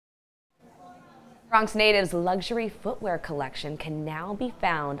Bronx natives' luxury footwear collection can now be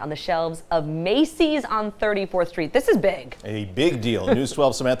found on the shelves of Macy's on 34th Street. This is big. A big deal. News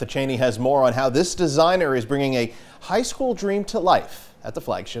 12's Samantha Cheney has more on how this designer is bringing a high school dream to life at the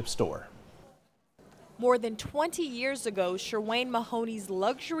flagship store. More than 20 years ago, Sherwayne Mahoney's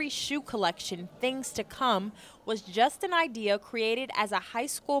luxury shoe collection, Things to Come, was just an idea created as a high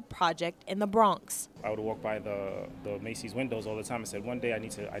school project in the Bronx. I would walk by the Macy's windows all the time and said, one day I need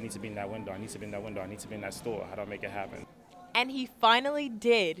to be in that window, I need to be in that window, I need to be in that store. How do I make it happen? And he finally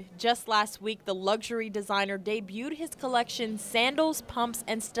did. Just last week, the luxury designer debuted his collection Sandals, Pumps,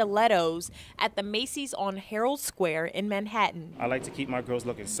 and Stilettos at the Macy's on Herald Square in Manhattan. I like to keep my girls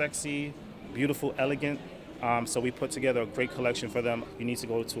looking sexy, beautiful, elegant. So we put together a great collection for them. You need to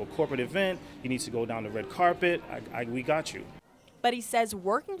go to a corporate event, you need to go down the red carpet, we got you. But he says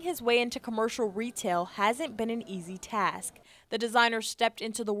working his way into commercial retail hasn't been an easy task. The designer stepped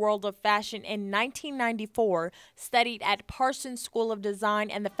into the world of fashion in 1994, studied at Parsons School of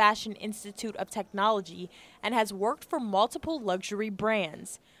Design and the Fashion Institute of Technology, and has worked for multiple luxury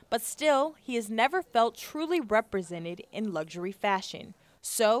brands. But still, he has never felt truly represented in luxury fashion.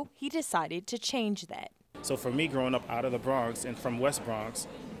 So he decided to change that. So for me, growing up out of the Bronx and from West Bronx,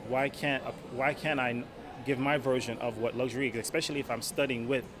 why can't I give my version of what luxury is, especially if I'm studying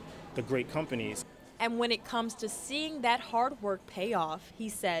with the great companies? And when it comes to seeing that hard work pay off, he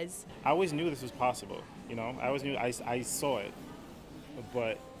says, I always knew this was possible. You know, I always knew, I saw it,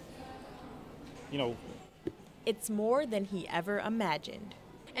 but, you know. It's more than he ever imagined.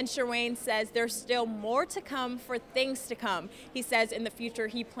 And Sherwayne says there's still more to come for Things to Come. He says in the future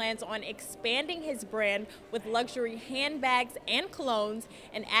he plans on expanding his brand with luxury handbags and colognes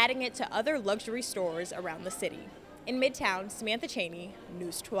and adding it to other luxury stores around the city. In Midtown, Samantha Cheney,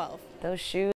 News 12. Those shoes.